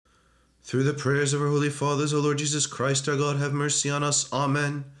Through the prayers of our holy fathers, O Lord Jesus Christ, our God, have mercy on us.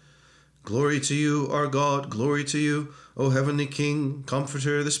 Amen. Glory to you, our God, glory to you, O heavenly King,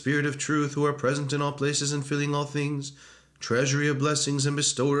 Comforter, the Spirit of truth, who are present in all places and filling all things, treasury of blessings and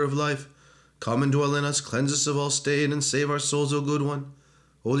bestower of life. Come and dwell in us, cleanse us of all stain, and save our souls, O good one.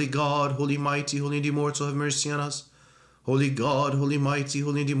 Holy God, holy mighty, holy and immortal, have mercy on us. Holy God, holy mighty,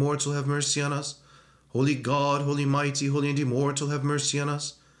 holy and immortal, have mercy on us. Holy God, holy mighty, holy and immortal, have mercy on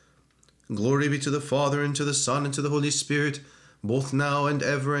us. Glory be to the Father, and to the Son, and to the Holy Spirit, both now and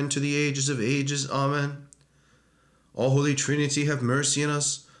ever, and to the ages of ages. Amen. All Holy Trinity, have mercy on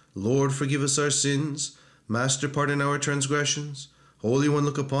us. Lord, forgive us our sins. Master, pardon our transgressions. Holy One,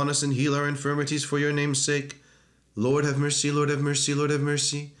 look upon us and heal our infirmities for your name's sake. Lord, have mercy, Lord, have mercy, Lord, have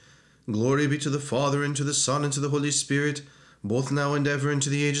mercy. Glory be to the Father, and to the Son, and to the Holy Spirit, both now and ever, and to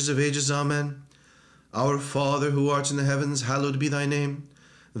the ages of ages. Amen. Our Father, who art in the heavens, hallowed be thy name.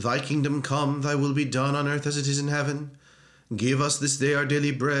 Thy kingdom come, thy will be done on earth as it is in heaven. Give us this day our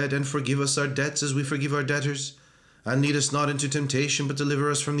daily bread, and forgive us our debts as we forgive our debtors. And lead us not into temptation, but deliver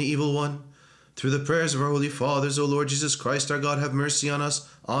us from the evil one. Through the prayers of our holy fathers, O Lord Jesus Christ, our God, have mercy on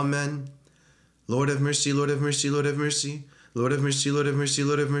us. Amen. Lord, have mercy, Lord, have mercy, Lord, have mercy. Lord, have mercy, Lord, have mercy,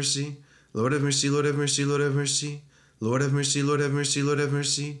 Lord, have mercy. Lord, have mercy, Lord, have mercy, Lord, have mercy. Lord, have mercy, Lord, have mercy, Lord, have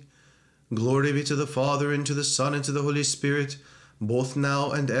mercy. Glory be to the Father, and to the Son, and to the Holy Spirit, both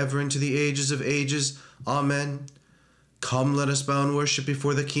now and ever, and to the ages of ages. Amen. Come, let us bow and worship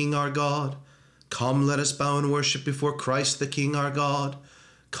before the King our God. Come, let us bow and worship before Christ the King our God.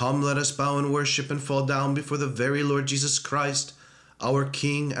 Come, let us bow and worship and fall down before the very Lord Jesus Christ, our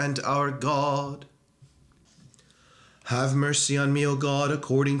King and our God. Have mercy on me, O God,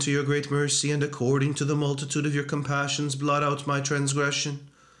 according to your great mercy, and according to the multitude of your compassions, blot out my transgression.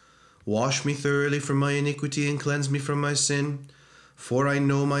 Wash me thoroughly from my iniquity, and cleanse me from my sin. For I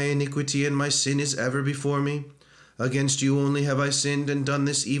know my iniquity, and my sin is ever before me. Against you only have I sinned, and done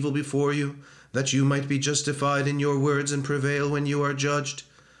this evil before you, that you might be justified in your words, and prevail when you are judged.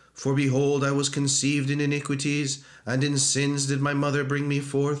 For behold, I was conceived in iniquities, and in sins did my mother bring me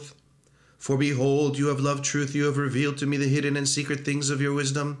forth. For behold, you have loved truth, you have revealed to me the hidden and secret things of your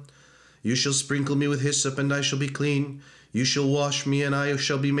wisdom. You shall sprinkle me with hyssop, and I shall be clean. You shall wash me, and I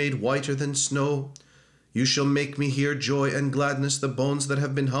shall be made whiter than snow. You shall make me hear joy and gladness. The bones that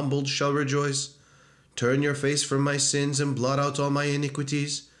have been humbled shall rejoice. Turn your face from my sins, and blot out all my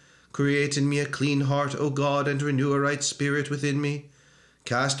iniquities. Create in me a clean heart, O God, and renew a right spirit within me.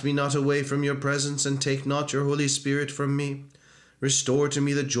 Cast me not away from your presence, and take not your Holy Spirit from me. Restore to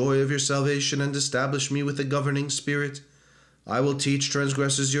me the joy of your salvation, and establish me with a governing spirit. I will teach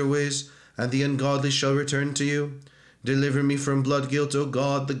transgressors your ways, and the ungodly shall return to you. Deliver me from blood guilt, O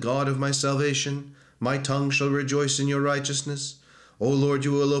God, the God of my salvation. My tongue shall rejoice in your righteousness. O Lord,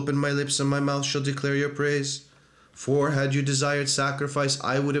 you will open my lips, and my mouth shall declare your praise. For had you desired sacrifice,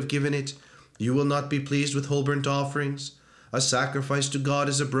 I would have given it. You will not be pleased with whole burnt offerings. A sacrifice to God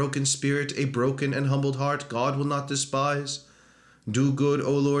is a broken spirit, a broken and humbled heart God will not despise. Do good,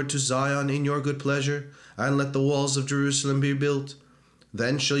 O Lord, to Zion in your good pleasure, and let the walls of Jerusalem be built.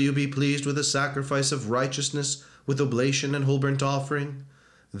 Then shall you be pleased with a sacrifice of righteousness, with oblation and whole burnt offering.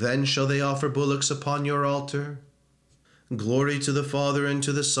 Then shall they offer bullocks upon your altar. Glory to the Father, and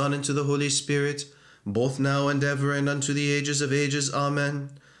to the Son, and to the Holy Spirit, both now and ever, and unto the ages of ages. Amen.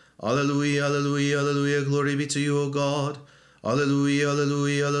 Alleluia, alleluia, alleluia, glory be to you, O God. Alleluia,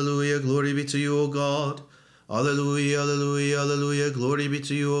 alleluia, alleluia, glory be to you, O God. Alleluia, alleluia, alleluia, glory be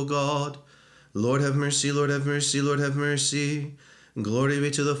to you, O God. Lord have mercy, Lord have mercy, Lord have mercy. Glory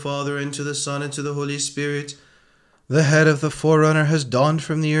be to the Father, and to the Son, and to the Holy Spirit. The head of the forerunner has dawned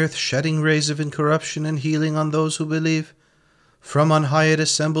from the earth, shedding rays of incorruption and healing on those who believe. From on high it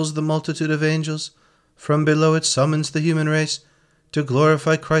assembles the multitude of angels. From below it summons the human race to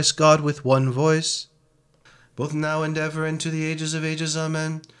glorify Christ God with one voice, both now and ever, and to the ages of ages.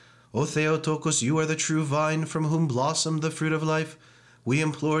 Amen. O Theotokos, you are the true vine, from whom blossomed the fruit of life. We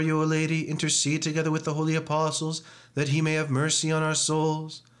implore you, O Lady, intercede together with the holy apostles, that he may have mercy on our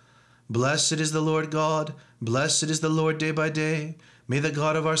souls. Blessed is the Lord God, blessed is the Lord day by day. May the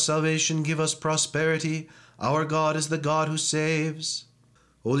God of our salvation give us prosperity. Our God is the God who saves.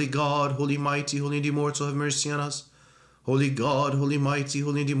 Holy God, holy mighty, holy and immortal, have mercy on us. Holy God, holy mighty,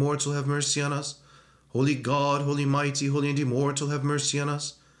 holy and immortal, have mercy on us. Holy God, holy mighty, holy and immortal, have mercy on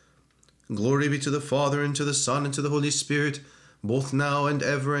us. Glory be to the Father, and to the Son, and to the Holy Spirit, both now and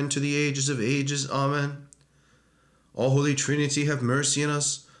ever, and to the ages of ages. Amen. All Holy Trinity, have mercy on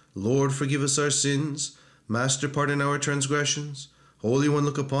us. Lord, forgive us our sins. Master, pardon our transgressions. Holy One,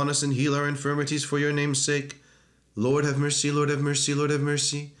 look upon us and heal our infirmities for your name's sake. Lord, have mercy, Lord, have mercy, Lord, have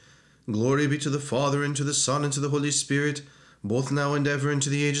mercy. Glory be to the Father, and to the Son, and to the Holy Spirit, both now and ever, and to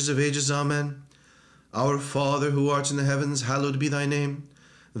the ages of ages. Amen. Our Father, who art in the heavens, hallowed be thy name.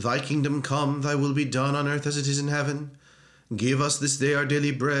 Thy kingdom come, thy will be done on earth as it is in heaven. Give us this day our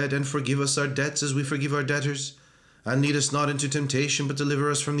daily bread, and forgive us our debts as we forgive our debtors. And lead us not into temptation, but deliver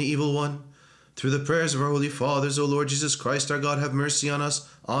us from the evil one. Through the prayers of our holy fathers, O Lord Jesus Christ, our God, have mercy on us.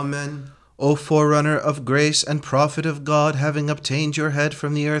 Amen. O forerunner of grace and prophet of God, having obtained your head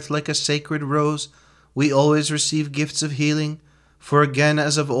from the earth like a sacred rose, we always receive gifts of healing. For again,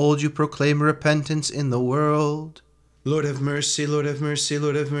 as of old, you proclaim repentance in the world. Lord have mercy, Lord have mercy,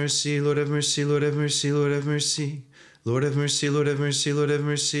 Lord have mercy, Lord have mercy, Lord have mercy, Lord have mercy. Lord have mercy, Lord have mercy, Lord have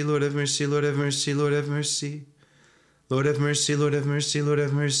mercy, Lord have mercy, Lord have mercy, Lord have mercy. Lord have mercy, Lord have mercy, Lord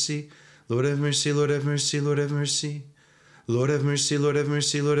have mercy. Lord have mercy, Lord have mercy, Lord have mercy. Lord have mercy, Lord have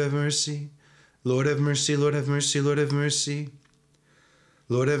mercy, Lord have mercy. Lord have mercy, Lord have mercy, Lord have mercy.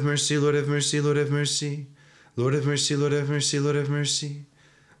 Lord have mercy, Lord have mercy, Lord have mercy. Lord have mercy, Lord have mercy, Lord have mercy.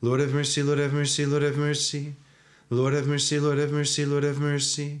 Lord have mercy, Lord have mercy, Lord have mercy. Lord have mercy, Lord have mercy, Lord have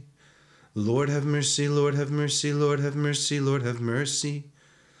mercy. Lord have mercy, Lord have mercy, Lord have mercy, Lord have mercy.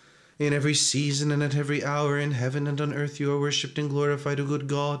 In every season and at every hour, in heaven and on earth, you are worshipped and glorified, O good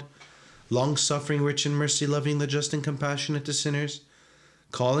God, long-suffering, rich in mercy, loving the just and compassionate to sinners,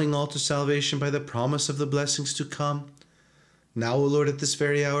 calling all to salvation by the promise of the blessings to come. Now, O Lord, at this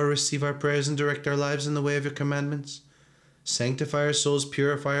very hour, receive our prayers and direct our lives in the way of your commandments. Sanctify our souls,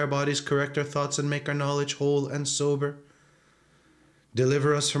 purify our bodies, correct our thoughts, and make our knowledge whole and sober.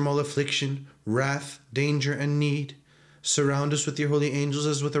 Deliver us from all affliction, wrath, danger, and need. Surround us with your holy angels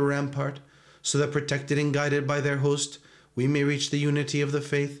as with a rampart, so that, protected and guided by their host, we may reach the unity of the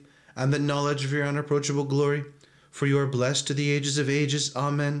faith and the knowledge of your unapproachable glory. For you are blessed to the ages of ages.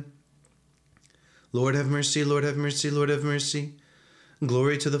 Amen. Lord have mercy, Lord have mercy, Lord have mercy.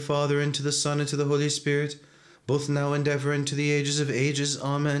 Glory to the Father, and to the Son, and to the Holy Spirit, both now and ever, and to the ages of ages.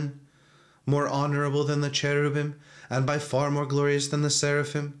 Amen. More honorable than the cherubim, and by far more glorious than the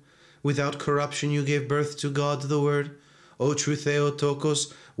seraphim, without corruption you gave birth to God the Word. O true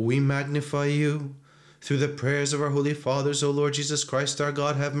Theotokos, we magnify you. Through the prayers of our holy fathers, O Lord Jesus Christ, our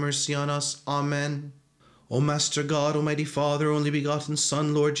God, have mercy on us. Amen. O Master God, Almighty Father, only begotten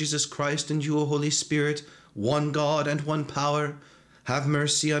Son, Lord Jesus Christ, and you, O Holy Spirit, one God and one power, have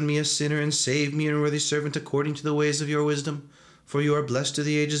mercy on me, a sinner, and save me, an unworthy servant, according to the ways of your wisdom. For you are blessed to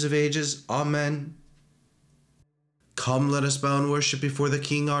the ages of ages. Amen. Come, let us bow and worship before the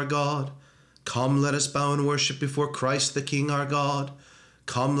King our God. Come, let us bow and worship before Christ the King our God.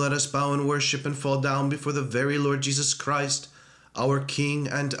 Come, let us bow and worship and fall down before the very Lord Jesus Christ, our King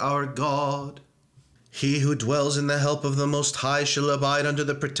and our God. He who dwells in the help of the Most High shall abide under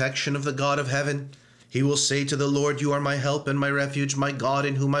the protection of the God of heaven. He will say to the Lord, you are my help and my refuge, my God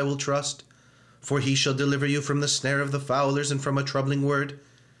in whom I will trust. For he shall deliver you from the snare of the fowlers and from a troubling word.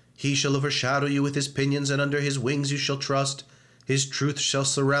 He shall overshadow you with his pinions, and under his wings you shall trust. His truth shall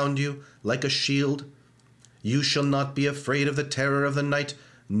surround you like a shield. You shall not be afraid of the terror of the night,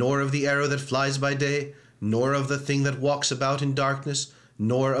 nor of the arrow that flies by day, nor of the thing that walks about in darkness,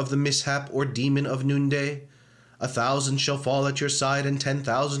 nor of the mishap or demon of noonday. 1,000 shall fall at your side, and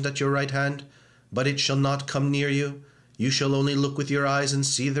 10,000 at your right hand, but it shall not come near you. You shall only look with your eyes and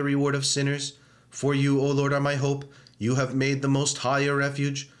see the reward of sinners. For you, O Lord, are my hope. You have made the Most High your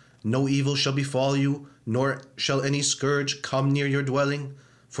refuge. No evil shall befall you, nor shall any scourge come near your dwelling.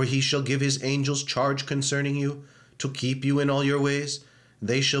 For he shall give his angels charge concerning you, to keep you in all your ways.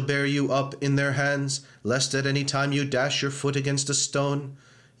 They shall bear you up in their hands, lest at any time you dash your foot against a stone.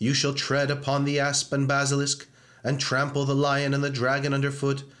 You shall tread upon the asp and basilisk, and trample the lion and the dragon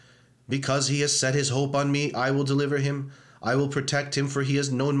underfoot. Because he has set his hope on me, I will deliver him. I will protect him, for he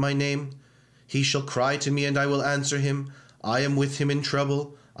has known my name. He shall cry to me, and I will answer him. I am with him in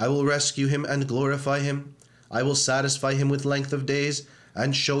trouble. I will rescue him and glorify him. I will satisfy him with length of days,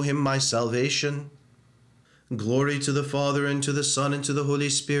 and show him my salvation. Glory to the Father, and to the Son, and to the Holy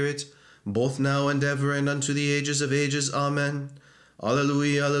Spirit, both now and ever, and unto the ages of ages. Amen.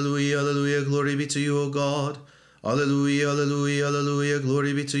 Alleluia, alleluia, alleluia, glory be to you, O God. Alleluia, alleluia, alleluia,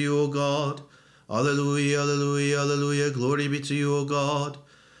 glory be to you, O God. Alleluia, alleluia, alleluia, glory be to you, O God.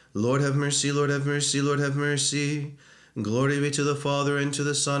 Lord have mercy, Lord have mercy, Lord have mercy. Glory be to the Father, and to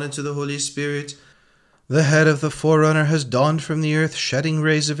the Son, and to the Holy Spirit. The head of the forerunner has dawned from the earth, shedding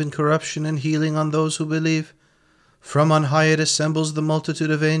rays of incorruption and healing on those who believe. From on high it assembles the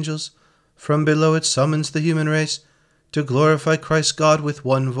multitude of angels. From below it summons the human race to glorify Christ God with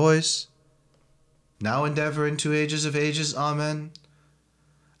one voice. Now and ever, into ages of ages. Amen.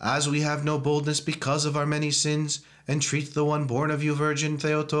 As we have no boldness because of our many sins, Entreat the one born of you, Virgin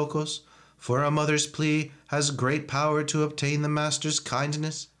Theotokos, for a mother's plea has great power to obtain the Master's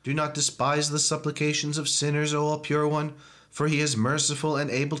kindness. Do not despise the supplications of sinners, O all pure one, for he is merciful and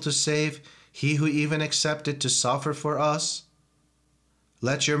able to save, he who even accepted to suffer for us.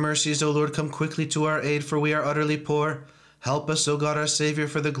 Let your mercies, O Lord, come quickly to our aid, for we are utterly poor. Help us, O God our Saviour,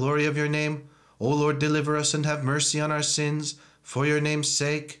 for the glory of your name. O Lord, deliver us and have mercy on our sins, for your name's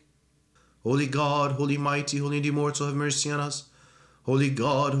sake. Holy God, holy mighty, holy and immortal, have mercy on us. Holy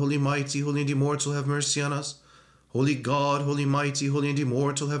God, holy mighty, holy and immortal, have mercy on us. Holy God, holy mighty, holy and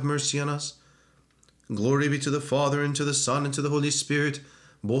immortal, have mercy on us. Glory be to the Father, and to the Son, and to the Holy Spirit,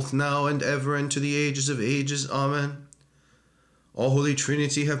 both now and ever, and to the ages of ages. Amen. O Holy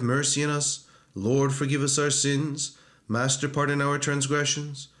Trinity, have mercy on us. Lord, forgive us our sins. Master, pardon our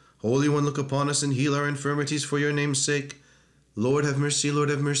transgressions. Holy One, look upon us and heal our infirmities for your name's sake. Lord, have mercy, Lord,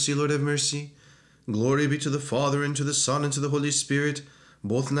 have mercy, Lord, have mercy. Glory be to the Father, and to the Son, and to the Holy Spirit,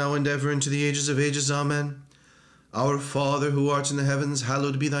 both now and ever, and to the ages of ages. Amen. Our Father, who art in the heavens,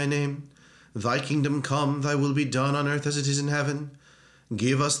 hallowed be thy name. Thy kingdom come, thy will be done on earth as it is in heaven.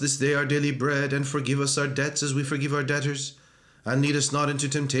 Give us this day our daily bread, and forgive us our debts as we forgive our debtors. And lead us not into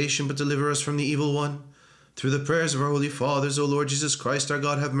temptation, but deliver us from the evil one. Through the prayers of our holy fathers, O Lord Jesus Christ, our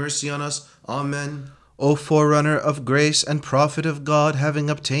God, have mercy on us. Amen. O forerunner of grace and prophet of God, having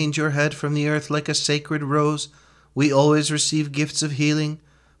obtained your head from the earth like a sacred rose, we always receive gifts of healing.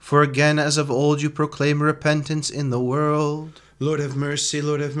 For again, as of old, you proclaim repentance in the world. Lord have mercy,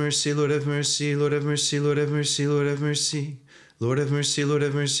 Lord have mercy, Lord have mercy, Lord have mercy, Lord have mercy, Lord have mercy. Lord have mercy, Lord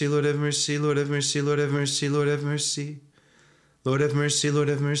have mercy, Lord have mercy, Lord have mercy, Lord have mercy, Lord have mercy. Lord have mercy, Lord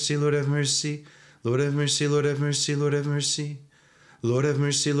have mercy, Lord have mercy. Lord have mercy, Lord have mercy, Lord have mercy. Lord have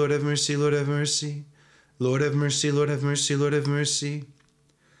mercy, Lord have mercy, Lord have mercy. Lord have mercy, Lord have mercy, Lord have mercy.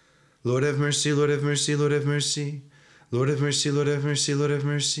 Lord have mercy, Lord have mercy, Lord have mercy. Lord have mercy, Lord have mercy, Lord have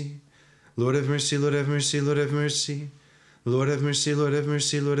mercy. Lord have mercy, Lord have mercy, Lord have mercy. Lord have mercy, Lord have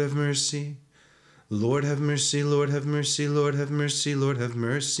mercy, Lord have mercy. Lord have mercy, Lord have mercy, Lord have mercy, Lord have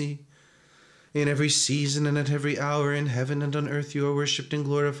mercy. In every season and at every hour, in heaven and on earth, you are worshipped and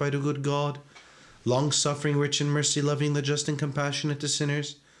glorified, O good God, long-suffering, rich in mercy, loving the just and compassionate to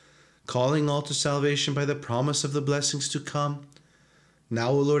sinners, calling all to salvation by the promise of the blessings to come.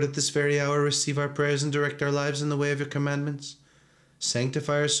 Now, O Lord, at this very hour, receive our prayers and direct our lives in the way of your commandments.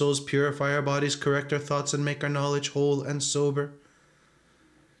 Sanctify our souls, purify our bodies, correct our thoughts, and make our knowledge whole and sober.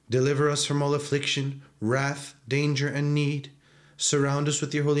 Deliver us from all affliction, wrath, danger, and need. Surround us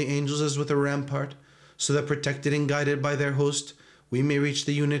with your holy angels as with a rampart, so that protected and guided by their host, we may reach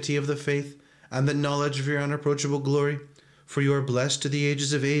the unity of the faith and the knowledge of your unapproachable glory. For you are blessed to the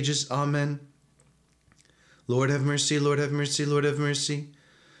ages of ages. Amen. Lord have mercy, Lord have mercy, Lord have mercy.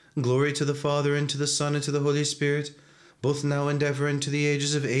 Glory to the Father, and to the Son, and to the Holy Spirit, both now and ever, and to the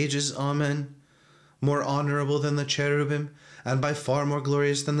ages of ages. Amen. More honorable than the cherubim, and by far more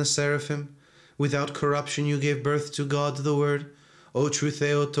glorious than the seraphim, without corruption you gave birth to God the Word. O true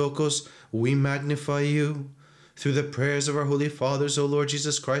Theotokos, we magnify you. Through the prayers of our holy fathers, O Lord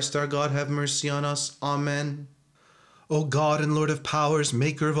Jesus Christ, our God, have mercy on us. Amen. O God and Lord of powers,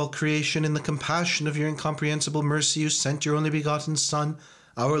 maker of all creation, in the compassion of your incomprehensible mercy, you sent your only begotten Son,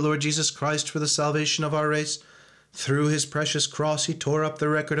 our Lord Jesus Christ, for the salvation of our race. Through his precious cross he tore up the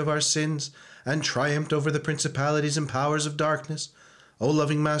record of our sins and triumphed over the principalities and powers of darkness. O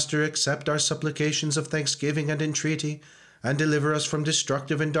loving Master, accept our supplications of thanksgiving and entreaty, and deliver us from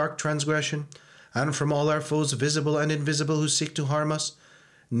destructive and dark transgression, and from all our foes, visible and invisible, who seek to harm us.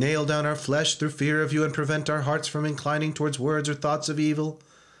 Nail down our flesh through fear of you, and prevent our hearts from inclining towards words or thoughts of evil,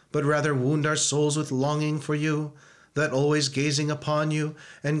 but rather wound our souls with longing for you, that always gazing upon you,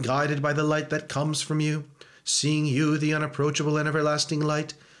 and guided by the light that comes from you, seeing you, the unapproachable and everlasting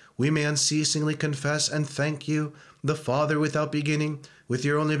light, we may unceasingly confess and thank you, the Father without beginning, with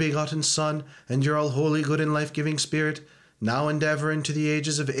your only begotten Son, and your all holy, good, and life-giving Spirit, now and ever, and to the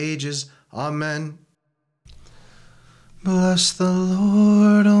ages of ages. Amen. Bless the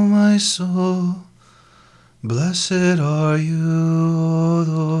Lord, O my soul. Blessed are you, O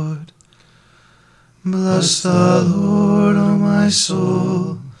Lord. Bless the Lord, O my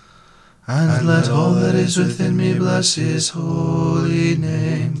soul, and let all that is within me bless his holy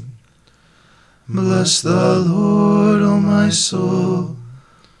name. Bless the Lord, O my soul,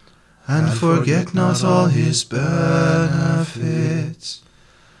 and forget not all his benefits.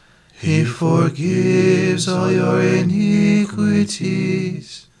 He forgives all your iniquities.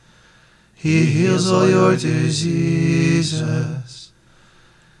 He heals all your diseases.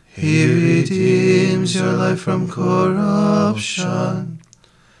 He redeems your life from corruption.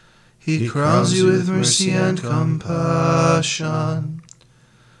 He crowns you with mercy and compassion.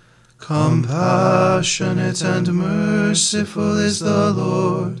 Compassionate and merciful is the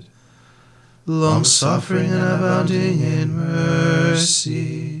Lord, long-suffering and abounding in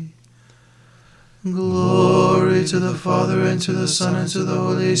mercy. Glory to the Father, and to the Son, and to the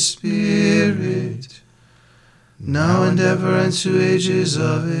Holy Spirit, now and ever, and to ages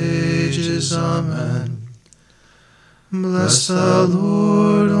of ages. Amen. Bless the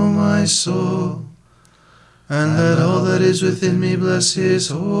Lord, O my soul, and let all that is within me bless his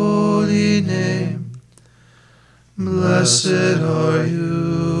holy name. Blessed are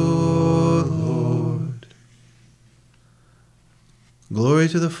you, O Lord. Glory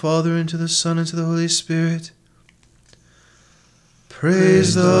to the Father, and to the Son, and to the Holy Spirit.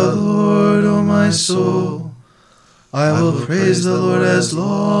 Praise the Lord, O my soul. I will praise the Lord as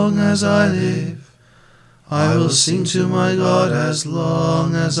long as I live. I will sing to my God as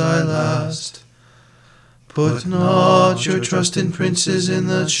long as I last. Put not your trust in princes, in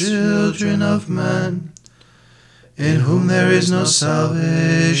the children of men, in whom there is no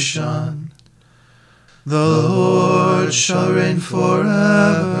salvation. The Lord shall reign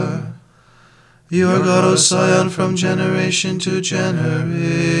forever. Your God, O Zion, from generation to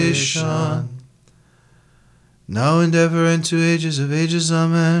generation. Now and ever, and to ages of ages.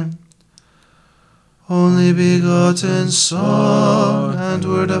 Amen. Only begotten Son and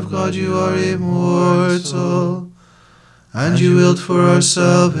Word of God, you are immortal, and you willed for our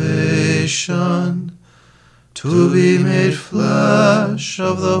salvation to be made flesh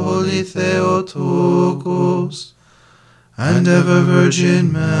of the Holy Theotokos and ever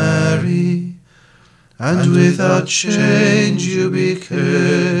Virgin Mary, and without change you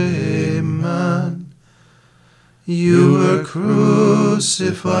became man. You were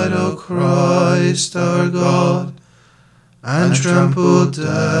crucified, O Christ our God, and trampled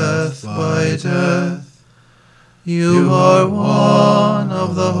death by death. You are one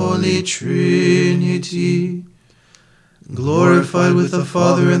of the Holy Trinity, glorified with the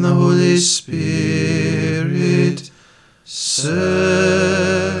Father and the Holy Spirit. Save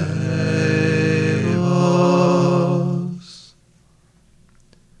us.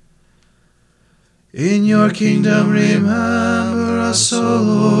 In your kingdom remember us, O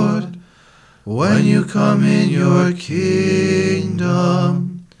Lord, when you come in your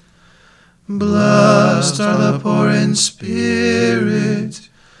kingdom. Blessed are the poor in spirit,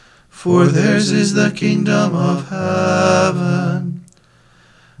 for theirs is the kingdom of heaven.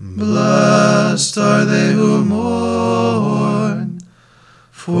 Blessed are they who mourn,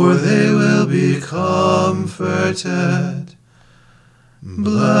 for they will be comforted.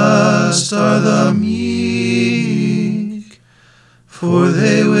 Blessed are the meek, for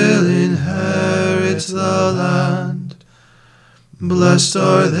they will inherit the land. Blessed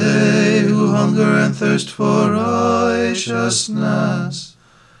are they who hunger and thirst for righteousness,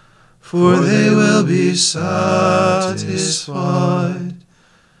 for they will be satisfied.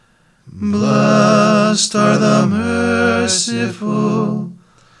 Blessed are the merciful,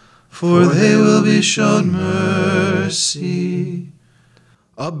 for they will be shown mercy.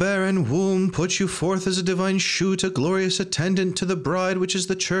 A barren womb put you forth as a divine shoot, a glorious attendant to the bride, which is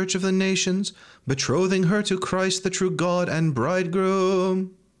the church of the nations, betrothing her to Christ, the true God and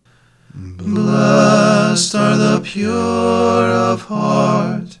bridegroom. Blessed are the pure of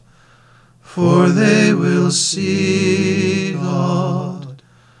heart, for they will see God.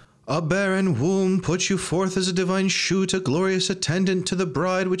 A barren womb put you forth as a divine shoot, a glorious attendant to the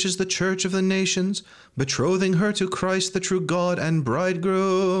bride, which is the church of the nations, betrothing her to Christ, the true God and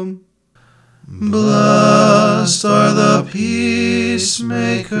bridegroom. Blessed are the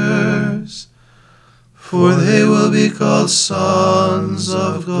peacemakers, for they will be called sons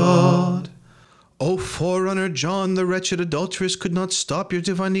of God. O forerunner John, the wretched adulteress could not stop your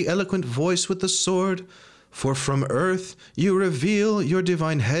divinely eloquent voice with the sword, for from earth you reveal your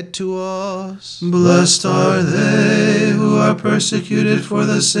divine head to us. Blessed are they who are persecuted for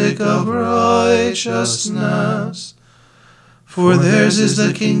the sake of righteousness, for theirs is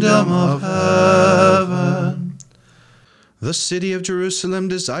the kingdom of heaven. The city of Jerusalem,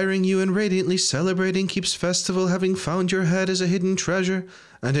 desiring you and radiantly celebrating, keeps festival, having found your head as a hidden treasure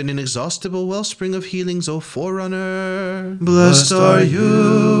and an inexhaustible wellspring of healings, O forerunner. Blessed are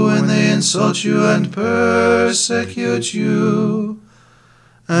you when they insult you and persecute you,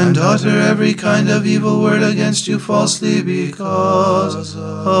 and utter every kind of evil word against you falsely because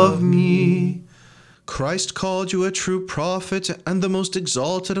of me. Christ called you a true prophet and the most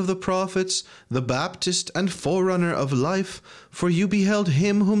exalted of the prophets, the Baptist and forerunner of life, for you beheld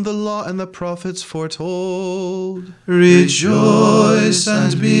him whom the law and the prophets foretold. Rejoice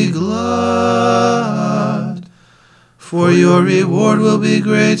and be glad, for your reward will be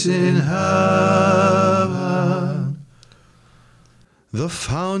great in heaven. The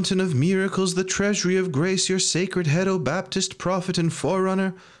fountain of miracles, the treasury of grace, your sacred head, O Baptist, prophet, and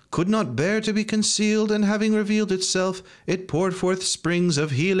forerunner, could not bear to be concealed, and having revealed itself, it poured forth springs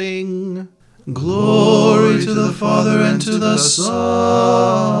of healing. Glory to the Father, and to the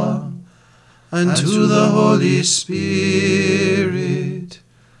Son, and to the Holy Spirit.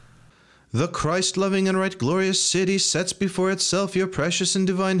 The Christ-loving and right glorious city sets before itself your precious and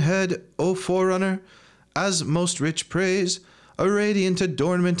divine head, O forerunner, as most rich praise, a radiant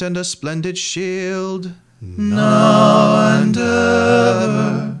adornment and a splendid shield. Now and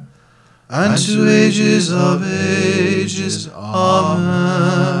ever, and to ages of ages.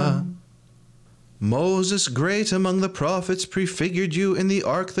 Amen. Moses, great among the prophets, prefigured you in the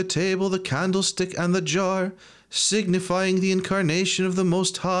ark, the table, the candlestick, and the jar, signifying the incarnation of the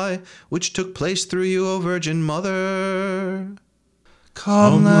Most High, which took place through you, O Virgin Mother.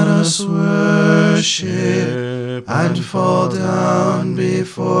 Come, let us worship and fall down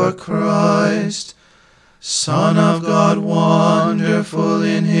before Christ, Son of God, wonderful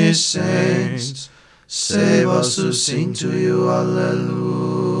in his saints. Save us who sing to you, Alleluia.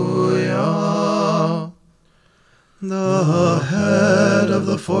 The head of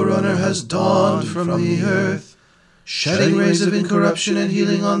the forerunner has dawned from the earth, shedding rays of incorruption and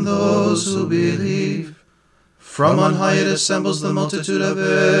healing on those who believe. From on high it assembles the multitude of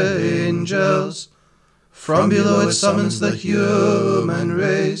angels. From below it summons the human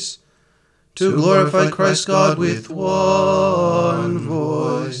race to glorify Christ God with one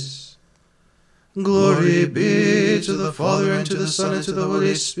voice. Glory be to the Father, and to the Son, and to the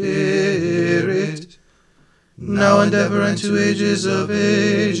Holy Spirit, now and ever, and to ages of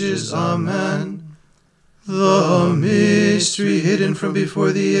ages. Amen. The mystery hidden from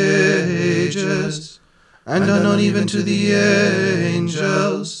before the ages, and unknown even to the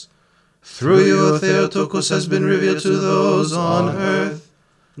angels, through you, O Theotokos, has been revealed to those on earth.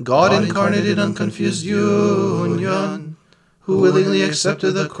 God incarnate in unconfused union, who willingly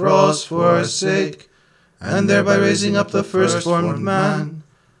accepted the cross for our sake, and thereby raising up the first-formed man,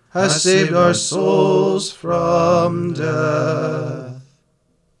 has saved our souls from death.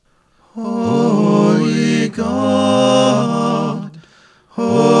 Holy God,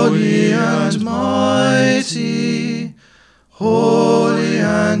 holy and mighty, holy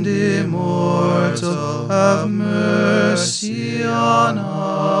and immortal, have mercy on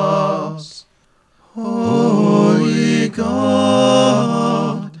us. Holy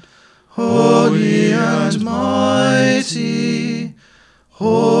God, holy and mighty,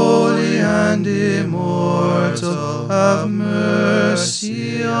 holy and immortal, have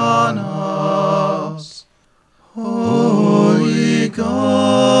mercy on us. Holy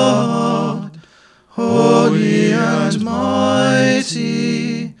God, holy and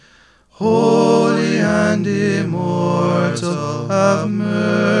mighty, holy and immortal, have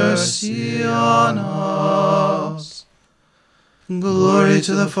mercy on us. Glory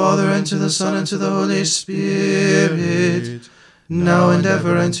to the Father, and to the Son, and to the Holy Spirit, now and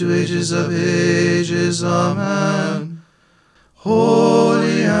ever, and to ages of ages. Amen.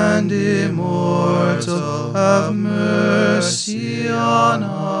 Holy and immortal, have mercy on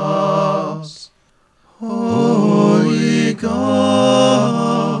us. Holy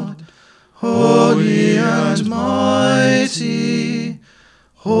God, holy and mighty,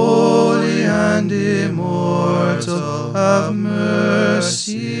 holy and immortal, have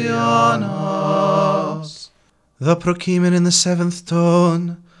mercy on us. The Prokimen in the seventh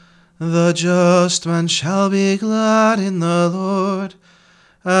tone. The just man shall be glad in the Lord,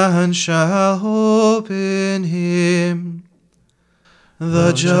 and shall hope in him.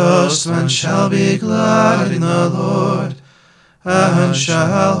 The just man shall be glad in the Lord, and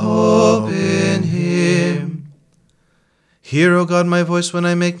shall hope in him. Hear, O God, my voice when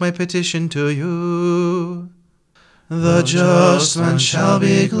I make my petition to you. The just man shall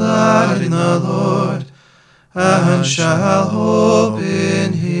be glad in the Lord, and shall hope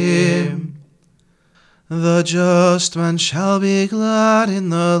in him. The just man shall be glad in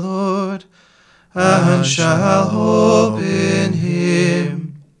the Lord, and shall hope in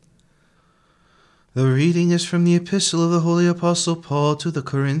him. The reading is from the epistle of the Holy Apostle Paul to the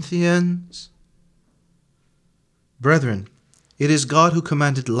Corinthians. Brethren, it is God who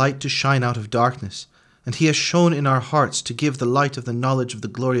commanded light to shine out of darkness, and he has shone in our hearts to give the light of the knowledge of the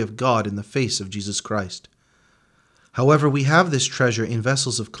glory of God in the face of Jesus Christ. However, we have this treasure in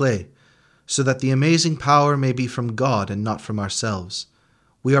vessels of clay, so that the amazing power may be from God and not from ourselves.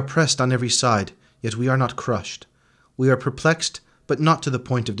 We are pressed on every side, yet we are not crushed. We are perplexed, but not to the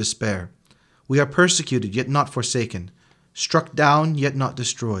point of despair. We are persecuted, yet not forsaken, struck down, yet not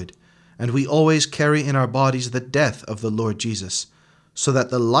destroyed. And we always carry in our bodies the death of the Lord Jesus, so that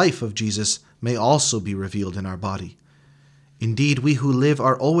the life of Jesus may also be revealed in our body. Indeed, we who live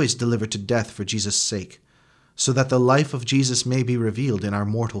are always delivered to death for Jesus' sake, so that the life of Jesus may be revealed in our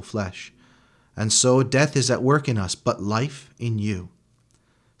mortal flesh. And so death is at work in us, but life in you.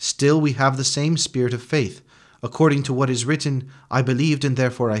 Still we have the same spirit of faith, according to what is written, I believed and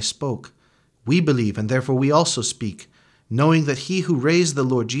therefore I spoke. We believe and therefore we also speak, knowing that he who raised the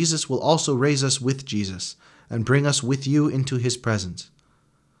Lord Jesus will also raise us with Jesus, and bring us with you into his presence.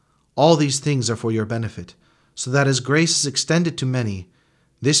 All these things are for your benefit, so that as grace is extended to many,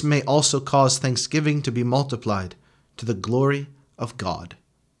 this may also cause thanksgiving to be multiplied to the glory of God.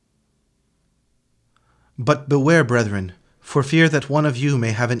 But beware, brethren, for fear that one of you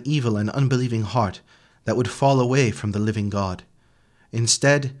may have an evil and unbelieving heart that would fall away from the living God.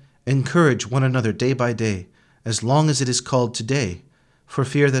 Instead, encourage one another day by day, as long as it is called today, for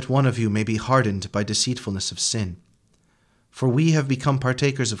fear that one of you may be hardened by deceitfulness of sin. For we have become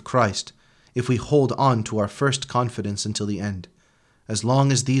partakers of Christ, if we hold on to our first confidence until the end, as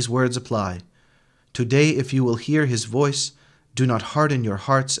long as these words apply. Today, if you will hear his voice, do not harden your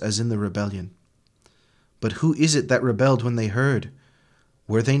hearts as in the rebellion. But who is it that rebelled when they heard?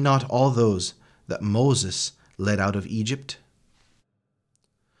 Were they not all those that Moses led out of Egypt?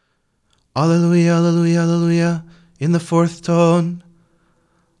 Alleluia, alleluia, alleluia, in the fourth tone.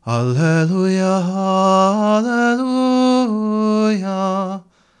 Alleluia, alleluia,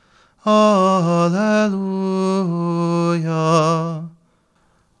 alleluia,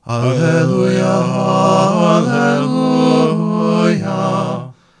 alleluia, alleluia,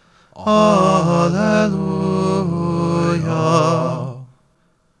 alleluia.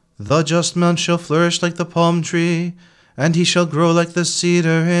 The just man shall flourish like the palm tree, and he shall grow like the cedar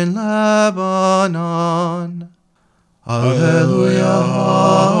in Lebanon. Alleluia,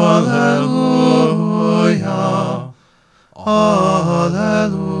 alleluia,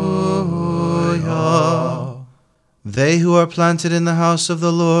 alleluia. They who are planted in the house of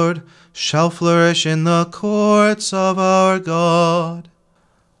the Lord shall flourish in the courts of our God.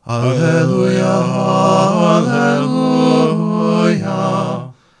 Alleluia, alleluia,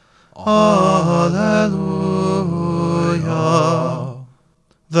 alleluia.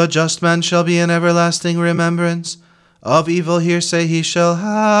 The just man shall be in everlasting remembrance. Of evil hearsay he shall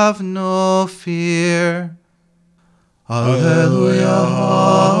have no fear. Alleluia,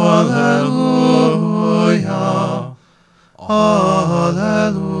 alleluia,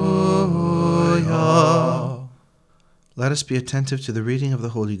 alleluia. Let us be attentive to the reading of the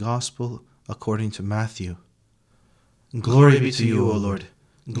Holy Gospel according to Matthew. Glory be to you, O Lord.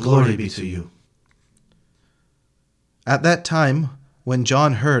 Glory be to you. At that time, when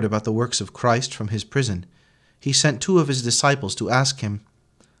John heard about the works of Christ from his prison, he sent 2 of his disciples to ask him,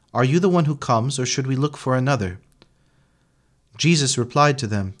 Are you the one who comes, or should we look for another? Jesus replied to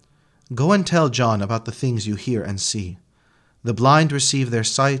them, Go and tell John about the things you hear and see. The blind receive their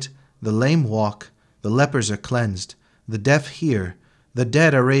sight, the lame walk, the lepers are cleansed, the deaf hear, the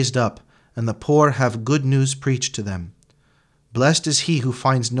dead are raised up, and the poor have good news preached to them. Blessed is he who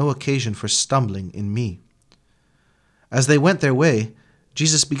finds no occasion for stumbling in me. As they went their way,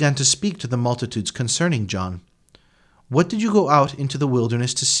 Jesus began to speak to the multitudes concerning John. What did you go out into the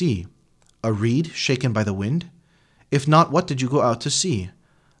wilderness to see? A reed shaken by the wind? If not, what did you go out to see?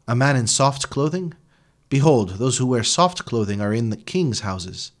 A man in soft clothing? Behold, those who wear soft clothing are in the king's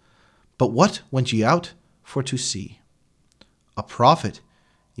houses. But what went ye out for to see? A prophet?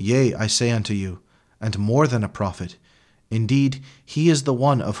 Yea, I say unto you, and more than a prophet. Indeed, he is the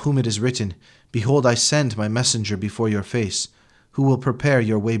one of whom it is written, Behold, I send my messenger before your face, who will prepare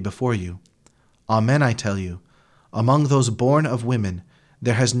your way before you. Amen, I tell you, among those born of women,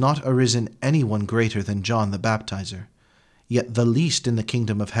 there has not arisen anyone greater than John the Baptizer, yet the least in the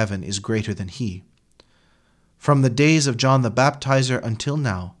kingdom of heaven is greater than he. From the days of John the Baptizer until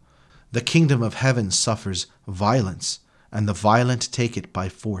now, the kingdom of heaven suffers violence, and the violent take it by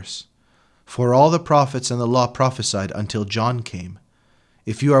force. For all the prophets and the law prophesied until John came.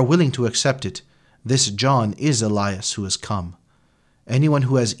 If you are willing to accept it, this John is Elias who has come. Anyone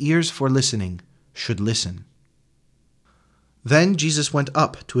who has ears for listening should listen. Then Jesus went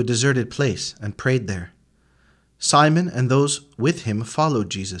up to a deserted place and prayed there. Simon and those with him followed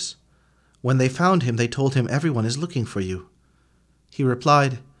Jesus. When they found him, they told him, "Everyone is looking for you." He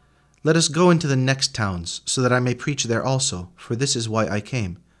replied, "Let us go into the next towns, so that I may preach there also, for this is why I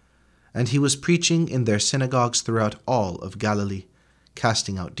came." And he was preaching in their synagogues throughout all of Galilee,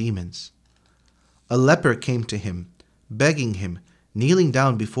 casting out demons. A leper came to him, begging him, kneeling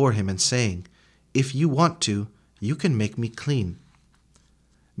down before him and saying, "If you want to, you can make me clean."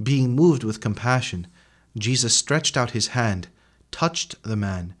 Being moved with compassion, Jesus stretched out his hand, touched the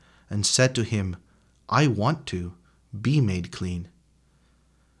man, and said to him, "I want to, be made clean."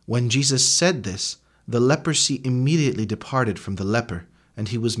 When Jesus said this, the leprosy immediately departed from the leper, and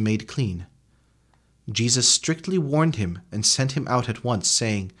he was made clean. Jesus strictly warned him and sent him out at once,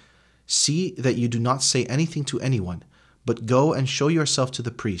 saying, "See that you do not say anything to anyone, but go and show yourself to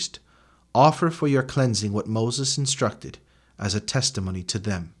the priest. Offer for your cleansing what Moses instructed, as a testimony to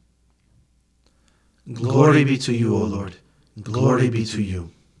them." Glory be to you, O Lord. Glory be to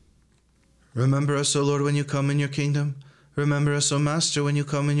you. Remember us, O Lord, when you come in your kingdom. Remember us, O Master, when you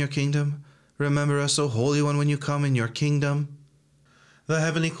come in your kingdom. Remember us, O Holy One, when you come in your kingdom. The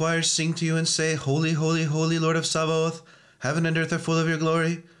heavenly choirs sing to you and say, "Holy, holy, holy, Lord of Sabaoth. Heaven and earth are full of your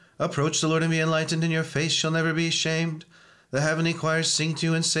glory. Approach the Lord and be enlightened, and your face shall never be ashamed." The heavenly choirs sing to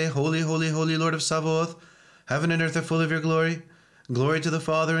you and say, "Holy, holy, holy, Lord of Sabaoth. Heaven and earth are full of your glory. Glory to the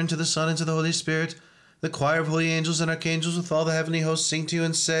Father, and to the Son, and to the Holy Spirit." The choir of holy angels and archangels with all the heavenly hosts sing to you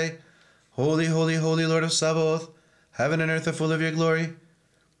and say, "Holy, holy, holy, Lord of Sabaoth. Heaven and earth are full of your glory.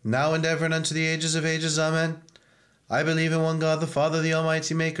 Now and ever and unto the ages of ages. Amen. I believe in one God, the Father, the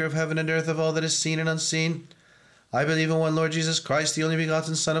Almighty, maker of heaven and earth, of all that is seen and unseen. I believe in one Lord Jesus Christ, the only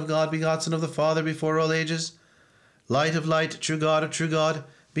begotten Son of God, begotten of the Father before all ages. Light of light, true God of true God,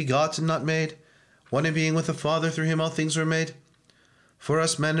 begotten, not made. One in being with the Father, through him all things were made. For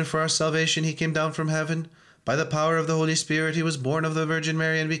us men and for our salvation he came down from heaven. By the power of the Holy Spirit he was born of the Virgin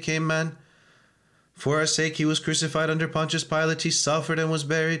Mary and became man. For our sake he was crucified under Pontius Pilate, he suffered and was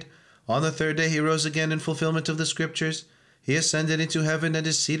buried. On the third day he rose again in fulfillment of the Scriptures. He ascended into heaven and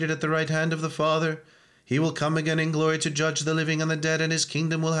is seated at the right hand of the Father. He will come again in glory to judge the living and the dead, and his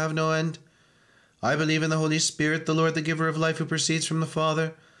kingdom will have no end. I believe in the Holy Spirit, the Lord, the giver of life, who proceeds from the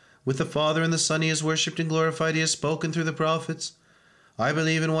Father. With the Father and the Son he is worshipped and glorified, he has spoken through the prophets. I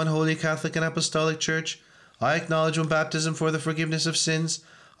believe in one holy Catholic and Apostolic Church. I acknowledge one baptism for the forgiveness of sins.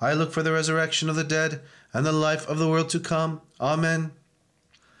 I look for the resurrection of the dead and the life of the world to come. Amen.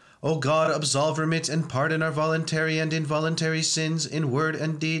 O God, absolve, remit, and pardon our voluntary and involuntary sins, in word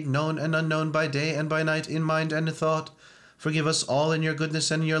and deed, known and unknown, by day and by night, in mind and in thought. Forgive us all in your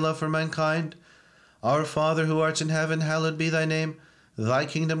goodness and in your love for mankind. Our Father, who art in heaven, hallowed be thy name. Thy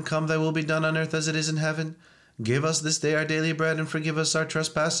kingdom come, thy will be done on earth as it is in heaven. Give us this day our daily bread, and forgive us our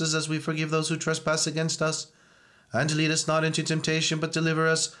trespasses as we forgive those who trespass against us. And lead us not into temptation, but deliver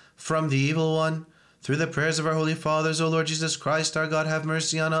us from the evil one. Through the prayers of our holy fathers, O Lord Jesus Christ, our God, have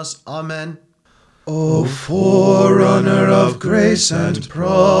mercy on us. Amen. O forerunner of grace and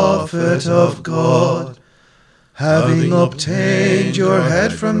prophet of God, having obtained your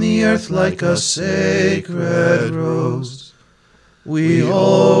head from the earth like a sacred rose, we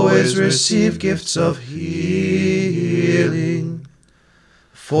always receive gifts of healing.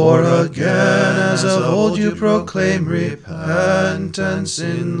 For again, as of old, you proclaim repentance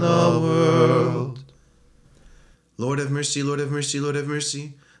in the world. Lord have mercy, Lord have mercy, Lord have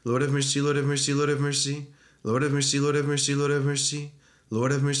mercy. Lord have mercy, Lord have mercy, Lord have mercy. Lord have mercy, Lord have mercy, Lord have mercy.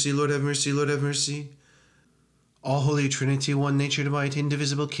 Lord have mercy, Lord have mercy, Lord have mercy. All Holy Trinity, one nature, mighty,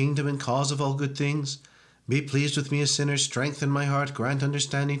 indivisible, kingdom and cause of all good things, be pleased with me a sinner, strengthen my heart, grant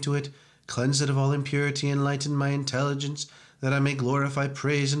understanding to it, cleanse it of all impurity, enlighten my intelligence, that I may glorify,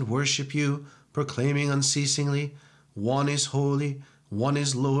 praise, and worship you, proclaiming unceasingly, one is holy, one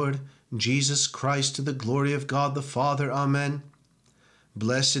is Lord, Jesus Christ, to the glory of God the Father. Amen.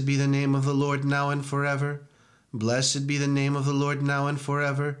 Blessed be the name of the Lord now and forever. Blessed be the name of the Lord now and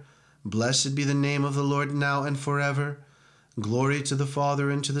forever. Blessed be the name of the Lord now and forever. Glory to the Father,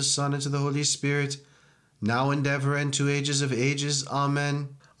 and to the Son, and to the Holy Spirit, now and ever, and to ages of ages. Amen.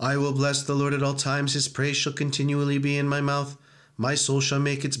 I will bless the Lord at all times. His praise shall continually be in my mouth. My soul shall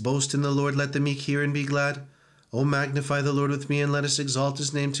make its boast in the Lord. Let the meek hear and be glad. O magnify the Lord with me, and let us exalt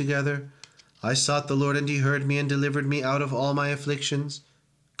his name together. I sought the Lord, and he heard me, and delivered me out of all my afflictions.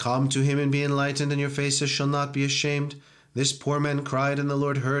 Come to him and be enlightened, and your faces shall not be ashamed. This poor man cried, and the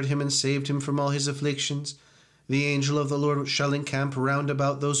Lord heard him, and saved him from all his afflictions. The angel of the Lord shall encamp round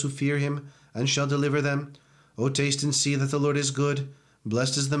about those who fear him, and shall deliver them. O taste and see that the Lord is good.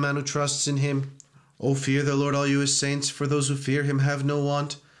 Blessed is the man who trusts in him. O fear the Lord, all you his saints, for those who fear him have no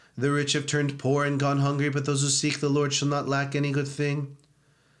want. The rich have turned poor and gone hungry, but those who seek the Lord shall not lack any good thing.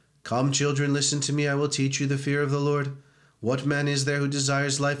 Come, children, listen to me, I will teach you the fear of the Lord. What man is there who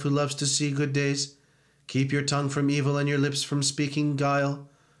desires life, who loves to see good days? Keep your tongue from evil and your lips from speaking guile.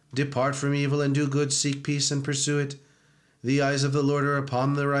 Depart from evil and do good, seek peace and pursue it. The eyes of the Lord are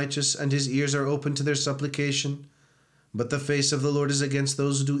upon the righteous, and his ears are open to their supplication. But the face of the Lord is against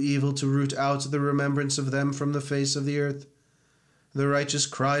those who do evil, to root out the remembrance of them from the face of the earth. The righteous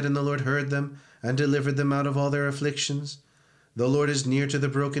cried, and the Lord heard them, and delivered them out of all their afflictions. The Lord is near to the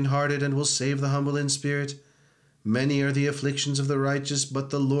brokenhearted, and will save the humble in spirit. Many are the afflictions of the righteous, but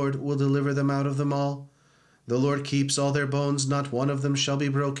the Lord will deliver them out of them all. The Lord keeps all their bones, not one of them shall be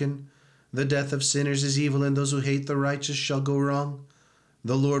broken. The death of sinners is evil, and those who hate the righteous shall go wrong.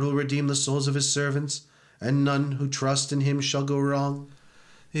 The Lord will redeem the souls of his servants, and none who trust in him shall go wrong.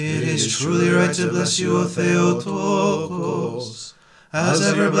 It is truly right to bless you, O Theotokos, as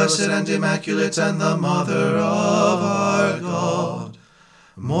ever blessed and immaculate, and the mother of our God,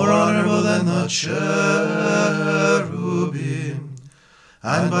 more honorable than the cherubim,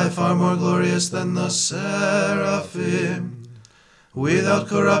 and by far more glorious than the seraphim. Without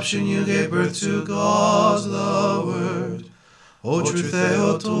corruption you gave birth to God the Word. O true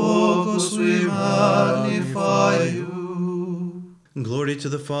Theotokos, we magnify you. Glory to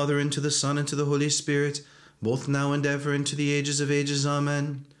the Father, and to the Son, and to the Holy Spirit, both now and ever, and to the ages of ages.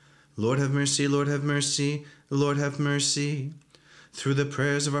 Amen. Lord have mercy, Lord have mercy, Lord have mercy. Through the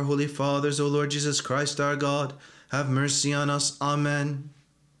prayers of our holy fathers, O Lord Jesus Christ our God, have mercy on us. Amen.